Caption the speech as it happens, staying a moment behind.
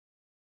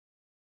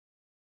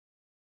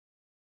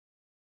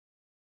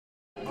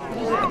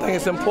think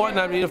it's important.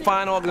 I mean, to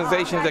find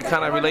organizations that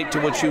kind of relate to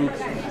what you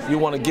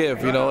want to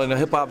give. You know, and the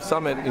Hip Hop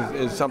Summit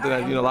is something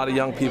that a lot of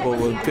young people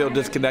will feel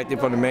disconnected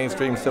from the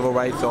mainstream civil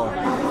rights or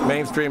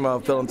mainstream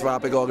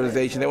philanthropic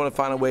organization. They want to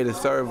find a way to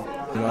serve.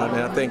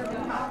 I think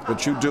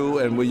what you do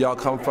and where y'all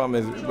come from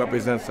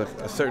represents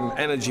a certain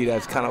energy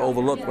that's kind of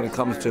overlooked when it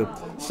comes to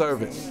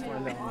service.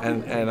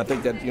 And I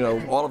think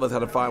that all of us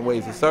have to find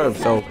ways to serve.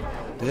 So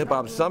the Hip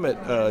Hop Summit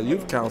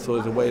Youth Council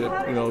is a way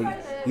that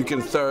you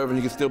can serve and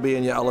you can still be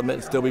in your element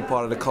and still be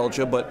part of the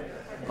culture, but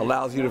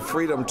allows you the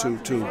freedom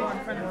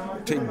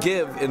to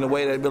give in a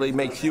way that really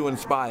makes you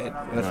inspired.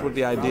 And that's what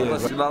the idea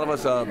is. A lot of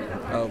us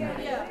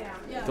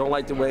don't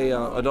like the way,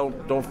 or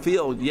don't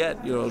feel yet,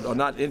 are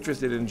not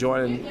interested in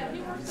joining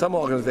some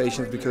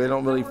organizations because they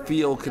don't really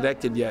feel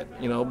connected yet,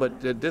 but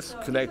this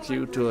connects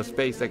you to a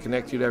space that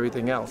connects you to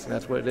everything else, and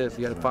that's what it is.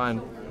 You got to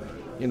find,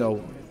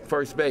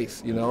 first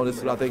base. This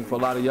is, I think, for a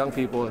lot of young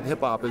people, hip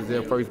hop is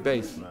their first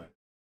base.